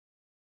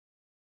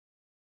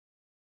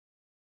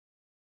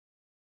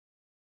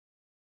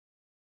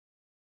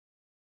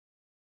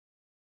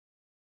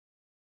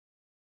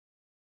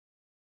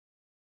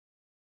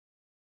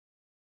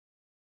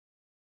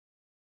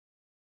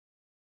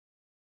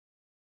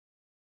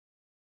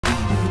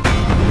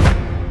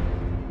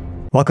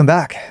Welcome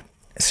back.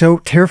 So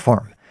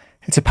Terraform,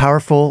 it's a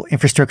powerful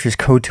infrastructure as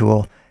code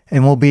tool,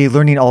 and we'll be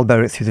learning all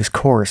about it through this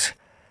course.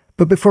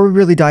 But before we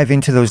really dive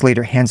into those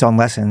later hands-on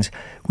lessons,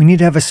 we need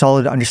to have a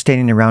solid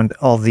understanding around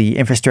all the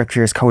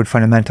infrastructure as code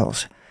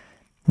fundamentals.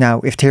 Now,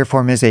 if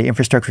Terraform is an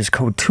infrastructure as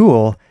code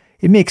tool,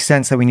 it makes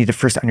sense that we need to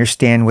first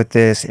understand what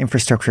this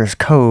infrastructure as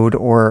code,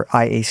 or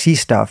IAC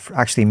stuff,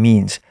 actually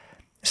means.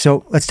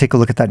 So let's take a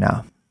look at that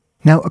now.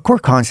 Now, a core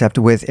concept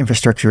with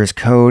infrastructure as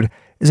code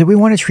is that we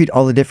want to treat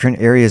all the different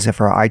areas of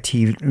our IT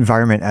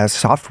environment as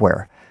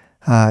software.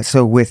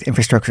 So with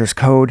infrastructure as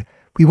code,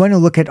 we want to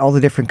look at all the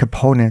different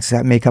components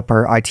that make up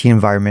our IT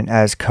environment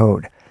as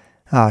code.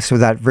 So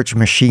that virtual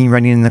machine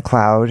running in the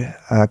cloud,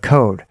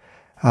 code.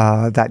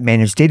 That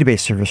managed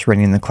database service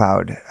running in the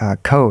cloud,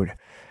 code.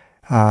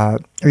 Or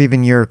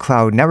even your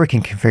cloud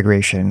networking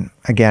configuration,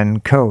 again,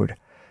 code.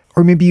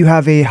 Or maybe you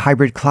have a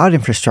hybrid cloud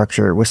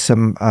infrastructure with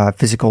some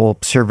physical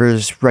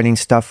servers running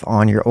stuff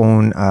on your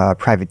own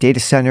private data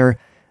center,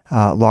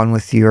 along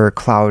with your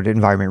cloud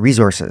environment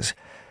resources.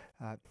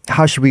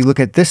 How should we look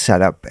at this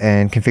setup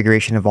and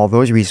configuration of all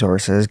those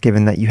resources,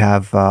 given that you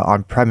have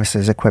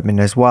on-premises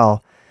equipment as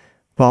well?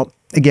 Well,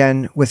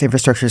 again, with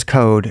infrastructure as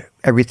code,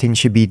 everything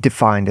should be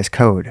defined as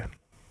code.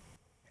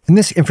 And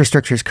this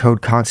infrastructure as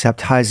code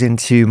concept ties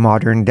into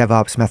modern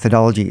DevOps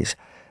methodologies.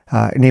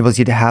 Enables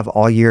you to have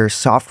all your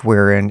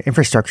software and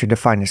infrastructure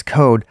defined as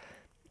code,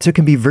 so it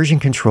can be version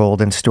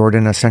controlled and stored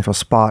in a central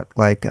spot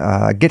like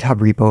a GitHub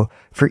repo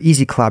for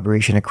easy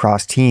collaboration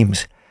across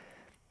teams.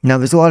 Now,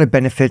 there's a lot of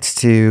benefits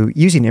to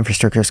using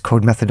infrastructure as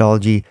code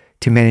methodology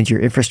to manage your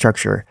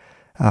infrastructure.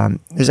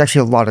 There's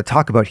actually a lot to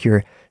talk about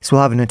here, so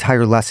we'll have an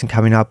entire lesson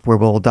coming up where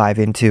we'll dive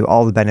into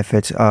all the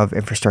benefits of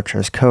infrastructure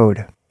as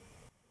code.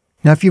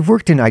 Now, if you've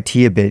worked in IT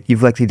a bit,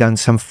 you've likely done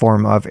some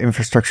form of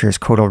infrastructure as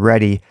code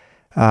already.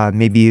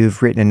 Maybe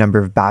you've written a number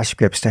of bash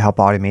scripts to help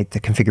automate the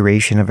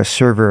configuration of a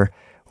server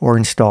or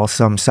install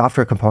some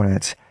software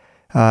components.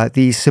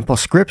 These simple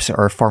scripts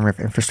are a form of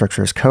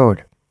infrastructure as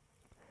code.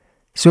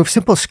 So if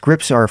simple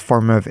scripts are a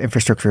form of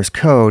infrastructure as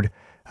code,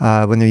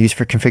 when they're used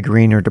for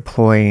configuring or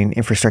deploying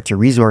infrastructure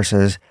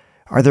resources,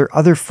 are there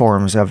other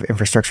forms of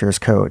infrastructure as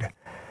code?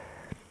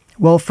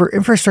 Well, for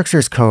infrastructure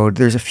as code,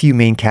 there's a few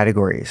main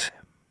categories.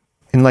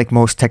 And like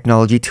most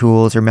technology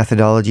tools or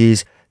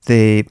methodologies,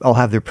 they all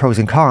have their pros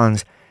and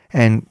cons,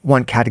 and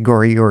one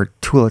category or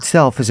tool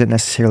itself isn't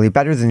necessarily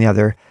better than the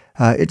other.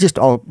 It just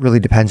all really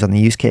depends on the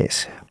use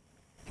case.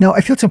 Now,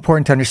 I feel it's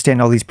important to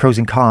understand all these pros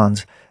and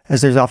cons,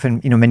 as there's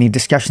often, many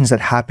discussions that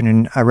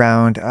happen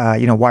around,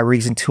 why we're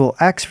using tool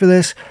X for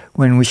this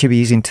when we should be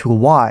using tool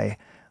Y,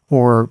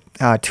 or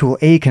tool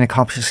A can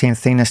accomplish the same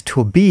thing as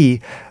tool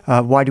B.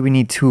 Why do we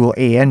need tool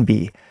A and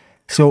B?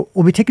 So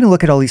we'll be taking a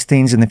look at all these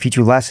things in the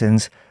future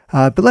lessons,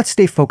 but let's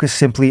stay focused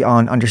simply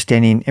on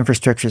understanding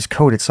infrastructure as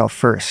code itself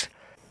first.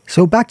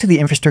 So back to the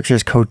infrastructure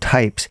as code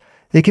types,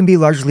 they can be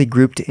largely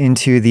grouped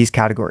into these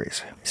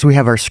categories. So we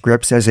have our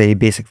scripts as a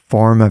basic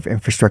form of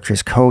infrastructure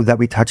as code that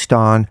we touched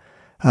on,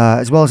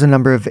 as well as a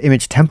number of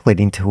image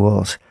templating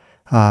tools,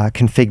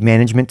 config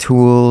management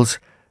tools,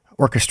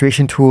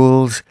 orchestration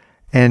tools,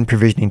 and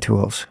provisioning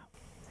tools.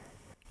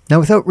 Now,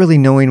 without really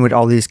knowing what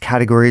all these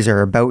categories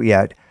are about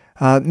yet,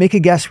 make a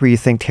guess where you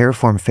think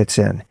Terraform fits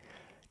in.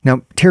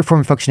 Now,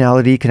 Terraform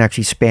functionality can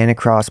actually span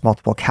across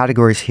multiple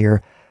categories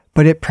here,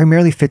 but it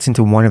primarily fits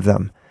into one of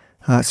them.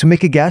 So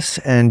make a guess,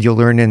 and you'll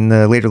learn in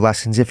the later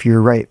lessons if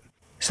you're right.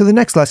 So the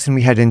next lesson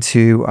we head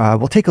into,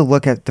 we'll take a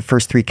look at the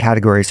first three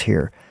categories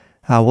here.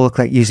 We'll look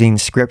at using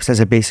scripts as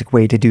a basic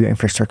way to do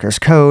infrastructure as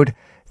code,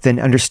 then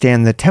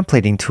understand the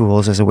templating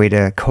tools as a way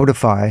to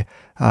codify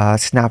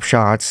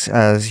snapshots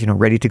as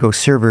ready-to-go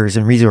servers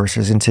and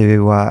resources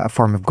into a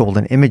form of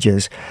golden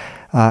images,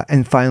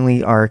 and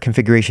finally our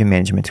configuration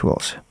management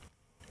tools.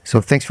 So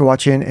thanks for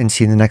watching, and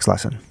see you in the next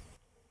lesson.